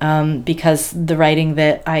because the writing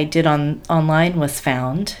that I did online was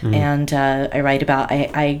found. And I write about,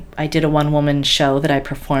 I did a one-woman show that I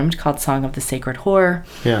performed called Song of the Sacred Whore.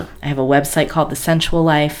 Yeah. I have a website called The Sensual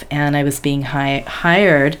Life, and I was being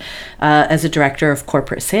hired as a director of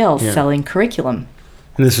corporate sales, selling curriculum.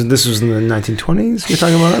 And this was in the 1920s we're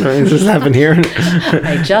talking about, or does this happen here?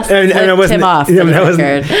 I just flipped him off. But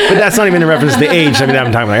that's not even a reference to the age. I mean,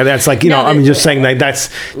 I'm talking about. That's like, I'm just saying that that's,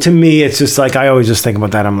 to me, it's just like, I always just think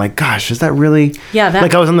about that. I'm like, gosh, is that really? Yeah.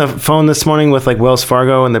 Like I was on the phone this morning with like Wells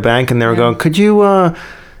Fargo and the bank, and they were going, could you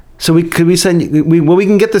So we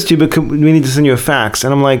can get this to you, but we need to send you a fax.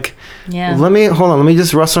 And I'm like, let me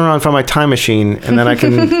just rustle around and find my time machine, and then I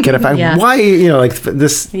can get a fax. Why, like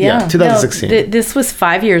this? 2016. No, this was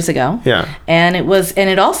 5 years ago. Yeah, and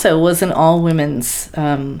it also was an all women's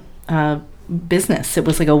business. It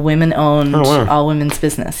was like a women-owned, all women's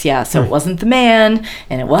business. Yeah, so it wasn't The Man,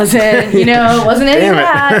 and it wasn't, it wasn't any of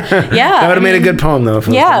that. Yeah, that would have made a good poem, though. If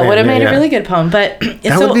it was it would have made a really good poem. But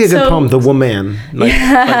that would be a good poem. The Woman, like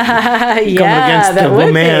coming against the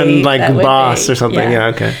woman, boss or something. Yeah,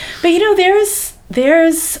 okay. But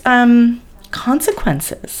there's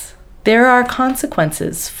consequences. There are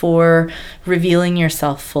consequences for revealing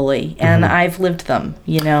yourself fully, and I've lived them,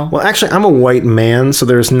 Well, actually, I'm a white man, so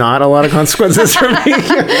there's not a lot of consequences for me.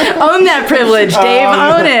 Own that privilege, Dave.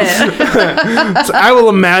 Own it. So I will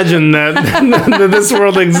imagine that this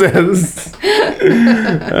world exists.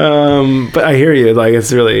 But I hear you. Like,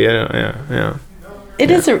 it's really, yeah. It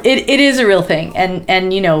is a real thing, and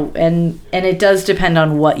it does depend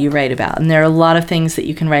on what you write about, and there are a lot of things that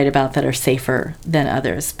you can write about that are safer than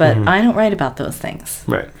others, but I don't write about those things.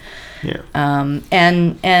 Right. Yeah.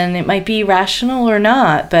 And it might be rational or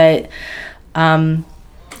not, but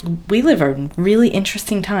we live in really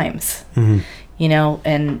interesting times. And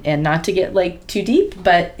not to get too deep,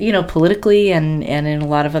 but politically and in a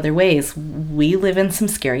lot of other ways, we live in some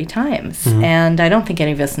scary times, and I don't think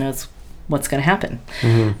any of us knows what's going to happen.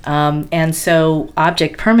 And so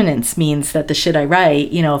object permanence means that the shit I write,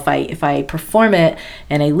 if I perform it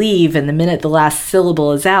and I leave, and the minute the last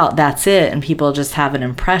syllable is out, that's it, and people just have an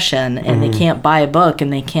impression, and they can't buy a book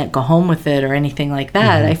and they can't go home with it or anything like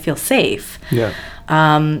that, I feel safe. Yeah.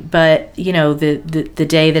 But the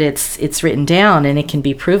day that it's written down and it can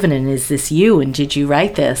be proven, and is this you, and did you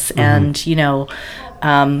write this? And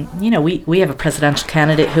we have a presidential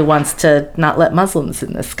candidate who wants to not let Muslims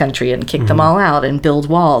in this country and kick them all out and build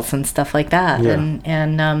walls and stuff like that. Yeah.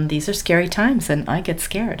 And these are scary times, and I get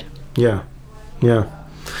scared. Yeah.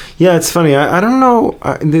 It's funny. I don't know.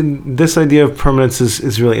 This idea of permanence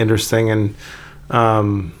is really interesting, and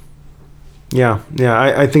I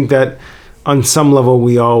think that on some level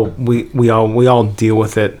we all deal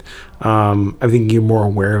with it. I think you're more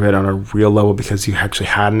aware of it on a real level because you actually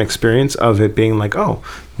had an experience of it being like,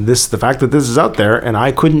 the fact that this is out there and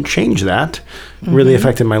I couldn't change that really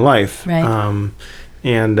affected my life. Right. I'm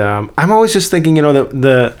always just thinking, this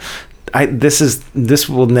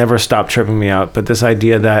will never stop tripping me out, but this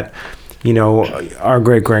idea that our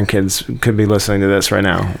great grandkids could be listening to this right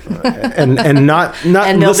now, and not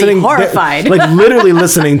and listening, be horrified, literally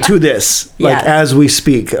listening to this, as we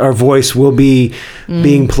speak. Our voice will be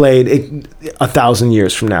being played 1,000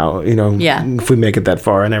 years from now. If we make it that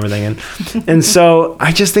far and everything, and so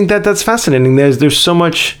I just think that that's fascinating. There's so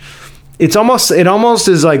much. It almost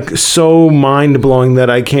is like so mind blowing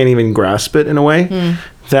that I can't even grasp it in a way.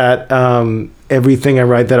 That everything I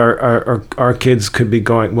write that our kids could be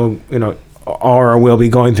going, or will be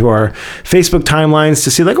going through our Facebook timelines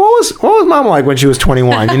to see what was mom like when she was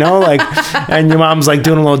 21, and your mom's like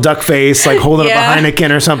doing a little duck face, like holding up a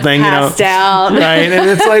Heineken or something, passed out. Right? And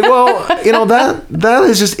it's like, that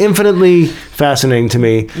is just infinitely fascinating to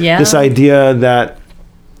me. Yeah. This idea that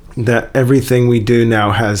everything we do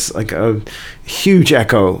now has like a huge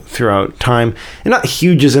echo throughout time, and not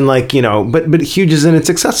huge as in but huge as in it's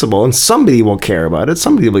accessible, and somebody will care about it,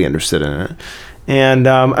 somebody will be interested in it. And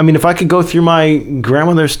if I could go through my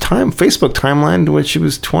grandmother's Facebook timeline when she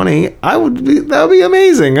was 20, that would be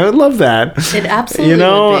amazing. I would love that. It absolutely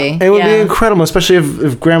would be. It would be incredible, especially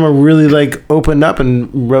if grandma really opened up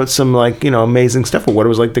and wrote some amazing stuff of what it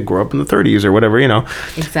was like to grow up in the 30s or whatever,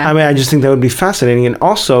 Exactly. I just think that would be fascinating, and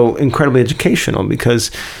also incredibly educational,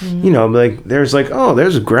 because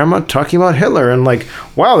there's grandma talking about Hitler, and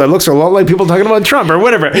wow, that looks a lot like people talking about Trump or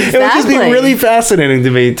whatever. Exactly. It would just be really fascinating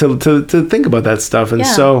to me to think about that stuff. And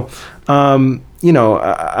so I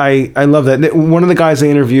love that. One of the guys I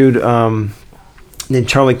interviewed named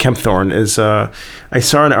Charlie Kempthorne is I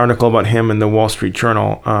saw an article about him in the Wall Street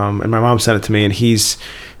Journal, and my mom sent it to me, and he's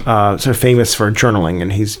sort of famous for journaling,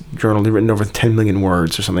 and he's written over 10 million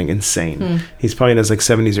words or something insane. He's probably in his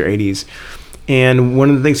 70s or 80s. And one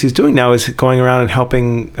of the things he's doing now is going around and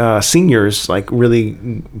helping seniors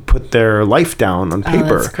really put their life down on paper.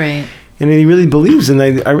 Oh, that's great. And he really believes, and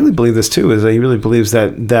I really believe this too, is that he really believes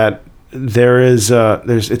that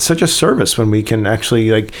it's such a service when we can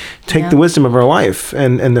actually take the wisdom of our life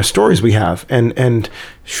and the stories we have and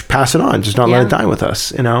pass it on, just not let it die with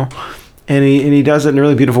us, And he does it in a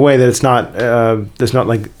really beautiful way that it's not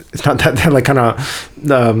that kind of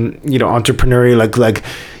entrepreneurial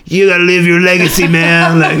you gotta live your legacy,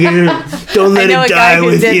 man. Like, don't let it die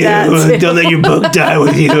with you. Don't let your book die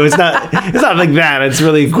with you. It's not like that. It's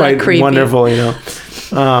really quite wonderful, you know.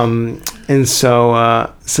 And so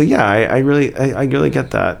yeah, I really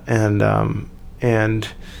get that, and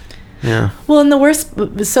yeah. Well, and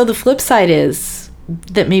the flip side is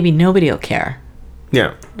that maybe nobody will care.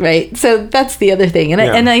 Yeah. Right. So that's the other thing, and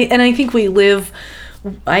I think we live.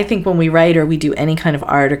 I think when we write or we do any kind of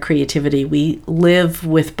art or creativity, we live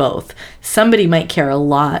with both. Somebody might care a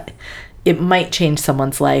lot. It might change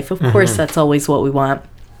someone's life. Of course, that's always what we want.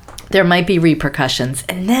 There might be repercussions,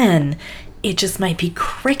 and then it just might be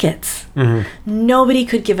crickets. Nobody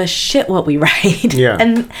could give a shit what we write. Yeah.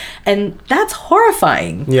 And that's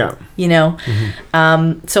horrifying. Yeah. You know?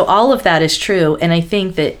 So all of that is true. And I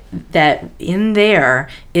think that in there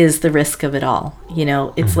is the risk of it all. You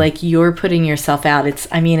know, it's like you're putting yourself out. It's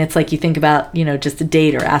like you think about, you know, just a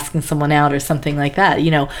date or asking someone out or something like that. You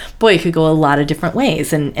know, boy, it could go a lot of different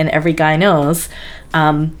ways. And every guy knows,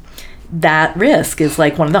 that risk is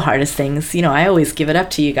like one of the hardest things. You know, I always give it up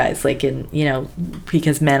to you guys, like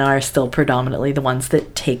because men are still predominantly the ones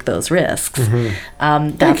that take those risks.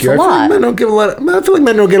 That's a lot. I feel like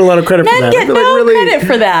men don't get a lot of credit for that. Men get no credit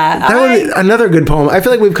for that. That was another good poem. I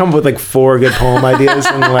feel like we've come up with like 4 good poem ideas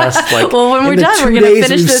in the last well, when we're done, we're going to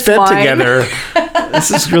finish this wine together.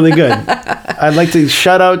 This is really good. I'd like to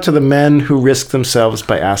shout out to the men who risk themselves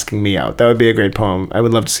by asking me out. That would be a great poem. I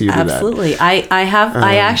would love to see you do that. Absolutely. I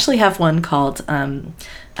actually have one called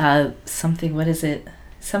something. What is it?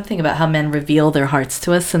 Something about how men reveal their hearts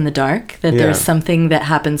to us in the dark. That there's something that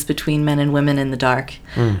happens between men and women in the dark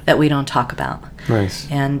that we don't talk about. Nice.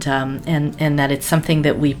 And that it's something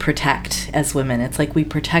that we protect as women. It's like we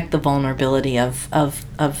protect the vulnerability of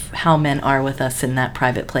how men are with us in that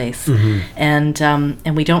private place, and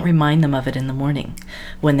we don't remind them of it in the morning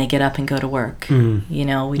when they get up and go to work. You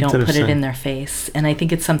know, we don't put it in their face, and I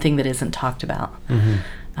think it's something that isn't talked about.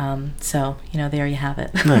 So, you know, there you have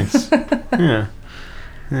it. Nice.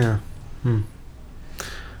 Yeah.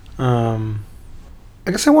 I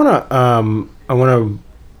guess I want to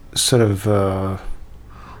sort of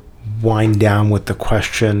wind down with the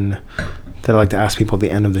question that I like to ask people at the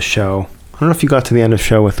end of the show. I don't know if you got to the end of the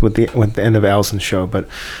show with the end of Allison's show, but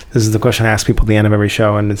this is the question I ask people at the end of every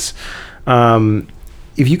show, and it's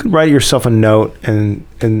if you could write yourself a note and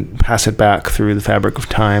pass it back through the fabric of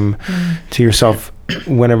time to yourself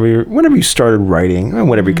whenever you started writing, or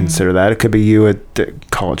whatever you consider that. It could be you at the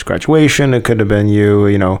college graduation. It could have been you,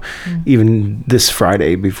 you know, even this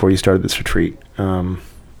Friday before you started this retreat.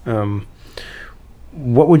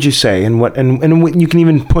 What would you say? And you can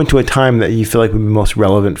even point to a time that you feel like would be most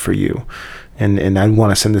relevant for you. And I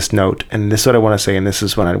want to send this note, and this is what I want to say, and this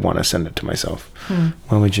is when I want to send it to myself.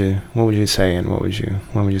 What would you say, and when would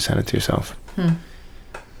you send it to yourself?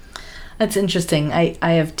 That's interesting. I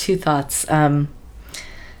have 2 thoughts.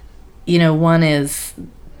 You know, one is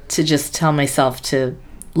to just tell myself to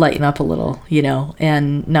lighten up a little, you know,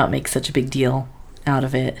 and not make such a big deal out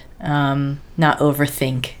of it. Not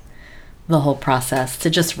overthink the whole process, to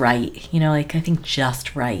just write, you know, like I think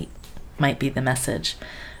just write might be the message.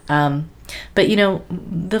 But, you know,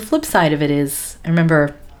 the flip side of it is, I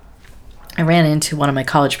remember I ran into one of my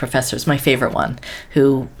college professors, my favorite one,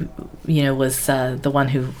 who, you know, was the one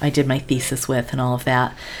who I did my thesis with and all of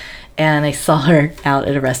that. And I saw her out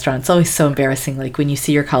at a restaurant. It's always so embarrassing, like when you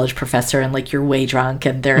see your college professor and like you're way drunk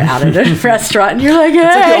and they're out at a restaurant and you're like, hey,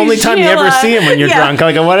 it's like the only time you ever see him when you're drunk.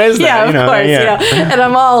 Like, what is that? Yeah, of course. You know? And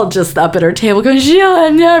I'm all just up at her table going, Sheila,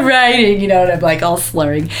 I'm not writing, you know, and I'm like all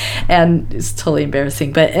slurring. And it's totally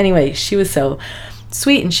embarrassing. But anyway, she was so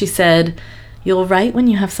sweet. And she said, you'll write when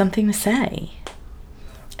you have something to say.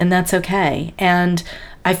 And that's okay. And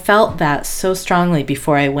I felt that so strongly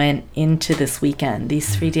before I went into this weekend,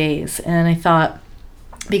 these 3 days. And I thought,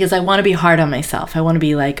 because I want to be hard on myself. I want to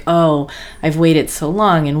be like, oh, I've waited so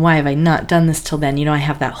long, and why have I not done this till then? You know, I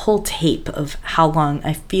have that whole tape of how long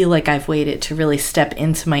I feel like I've waited to really step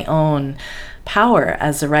into my own power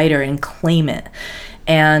as a writer and claim it.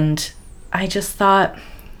 And I just thought,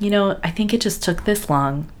 you know, I think it just took this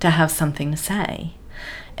long to have something to say.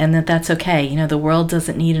 And that's okay. You know, the world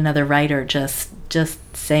doesn't need another writer just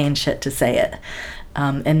saying shit to say it.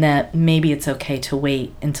 And that maybe it's okay to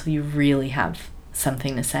wait until you really have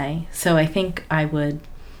something to say. So I think I would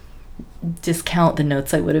discount the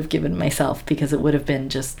notes I would have given myself, because it would have been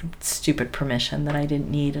just stupid permission that I didn't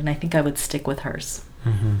need. And I think I would stick with hers.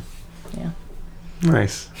 Yeah.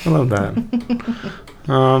 Nice. I love that.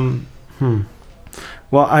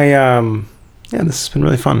 Well, yeah, this has been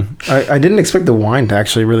really fun. I didn't expect the wine to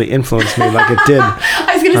actually really influence me like it did.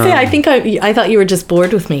 I was going to say, I thought you were just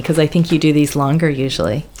bored with me, because I think you do these longer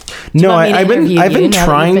usually. Do you No, want me to I've been interview you now that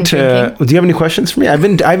trying you've been to. drinking? Do you have any questions for me?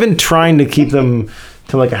 I've been trying to keep them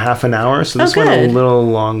to like a half an hour, so this went a good. little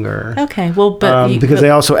longer. Okay, well, but because they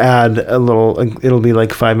also add a little. It'll be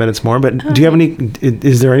like 5 minutes more. But do you have any?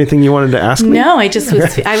 Is there anything you wanted to ask me? No, I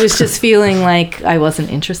was just feeling like I wasn't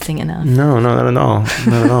interesting enough. No, not at all.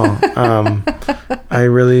 Not at all. I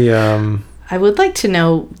really. I would like to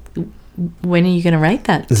know, when are you going to write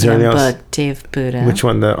that Is there anything else? book, Dave Buddha? Which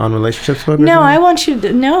one? The on relationships book? No, I want you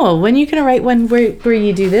to know. When are you going to write one where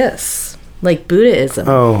you do this? Like Buddhism.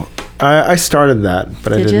 Oh, I started that, but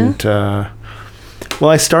Did I didn't. Well,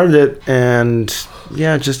 I started it and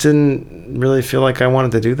just didn't really feel like I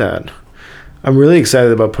wanted to do that. I'm really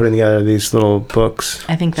excited about putting together these little books.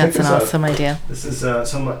 I think that's an awesome idea. This is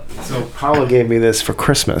so Paula gave me this for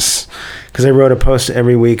Christmas because I wrote a post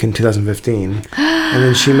every week in 2015, and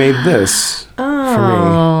then she made this for me.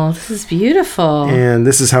 Oh, this is beautiful. And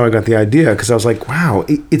this is how I got the idea, because I was like, wow,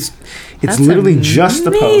 it's That's literally just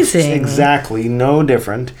the post, amazing. exactly, no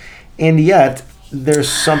different, and yet there's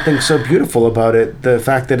something so beautiful about it. The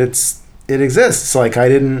fact that it exists, like I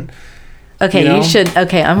didn't. Okay, you know? you should.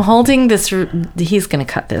 Okay, I'm holding this. He's going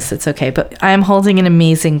to cut this. It's okay. But I'm holding an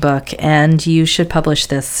amazing book, and you should publish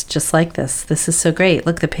this just like this. This is so great.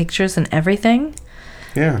 Look, the pictures and everything.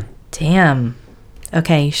 Yeah. Damn.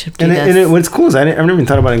 Okay, you should do this. And what's cool is I've never even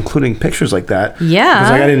thought about including pictures like that. Yeah.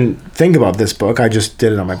 Because like I didn't think about this book. I just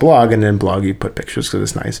did it on my blog, and then blog you put pictures because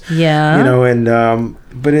it's nice. Yeah. You know, and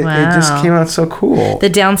but it just came out so cool. The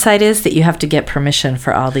downside is that you have to get permission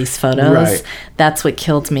for all these photos. Right. That's what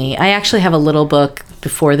killed me. I actually have a little book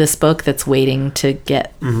before this book that's waiting to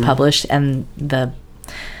get published, and that's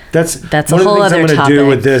a whole other topic. One of the things I'm going to do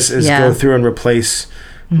with this is Yeah. go through and replace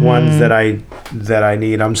ones that I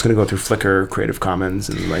need. I'm just going to go through Flickr, Creative Commons,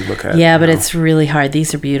 and like look at. Yeah, but it's really hard.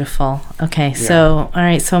 These are beautiful. Okay, so all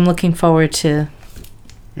right, so I'm looking forward to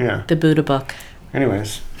the Buddha book.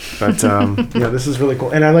 Anyways, but this is really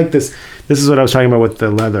cool, and I like this. This is what I was talking about with the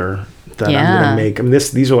leather that I'm going to make. I mean,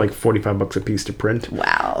 these are like $45 a piece to print.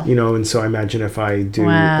 Wow. You know, and so I imagine if I do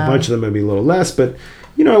a bunch of them, it'd be a little less, but.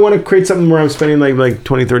 You know, I want to create something where I'm spending like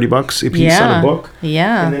 $20-$30 a piece on a book.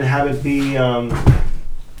 Yeah. And then have it be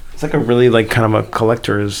it's like a really like kind of a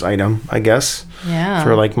collector's item, I guess. Yeah.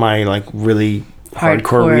 For like my like really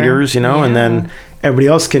hardcore readers, you know, and then everybody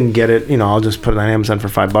else can get it, you know, I'll just put it on Amazon for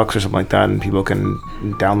 $5 or something like that, and people can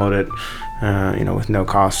download it you know, with no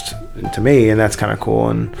cost to me, and that's kind of cool.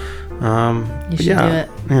 And you should do it.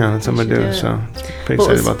 Yeah, that's what I'm gonna do. So pretty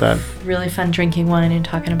excited about that. Really fun drinking wine and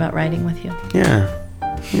talking about writing with you. Yeah.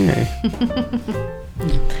 Yay.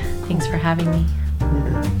 Thanks for having me.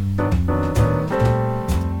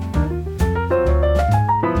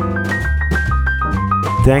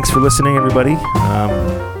 Thanks for listening, everybody.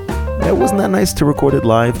 It wasn't that nice to record it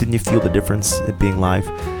live. Didn't you feel the difference it being live?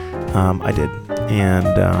 I did. And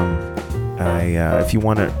if you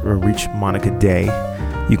want to reach Monica Day,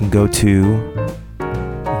 you can go to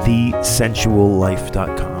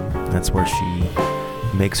thesensuallife.com. That's where she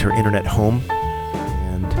makes her internet home.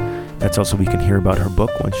 That's also where you can hear about her book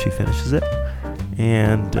once she finishes it.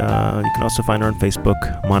 And you can also find her on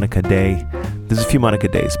Facebook, Monica Day. There's a few Monica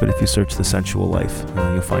Days, but if you search The Sensual Life,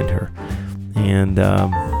 you'll find her. And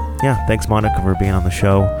thanks, Monica, for being on the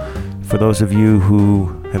show. For those of you who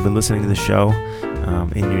have been listening to the show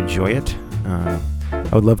and you enjoy it, I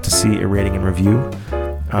would love to see a rating and review.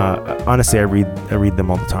 Honestly, I read them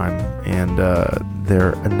all the time, and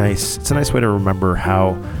it's a nice way to remember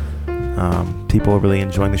how people are really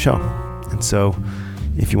enjoying the show. And so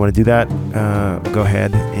if you want to do that, go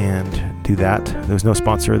ahead and do that. There's no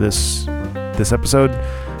sponsor this episode,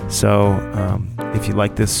 so if you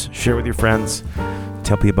like this, share it with your friends,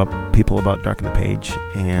 tell people about Darken the Page,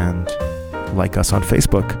 and like us on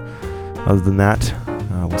Facebook. Other than that,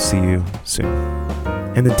 we'll see you soon,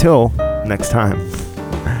 and until next time,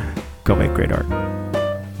 go make great art.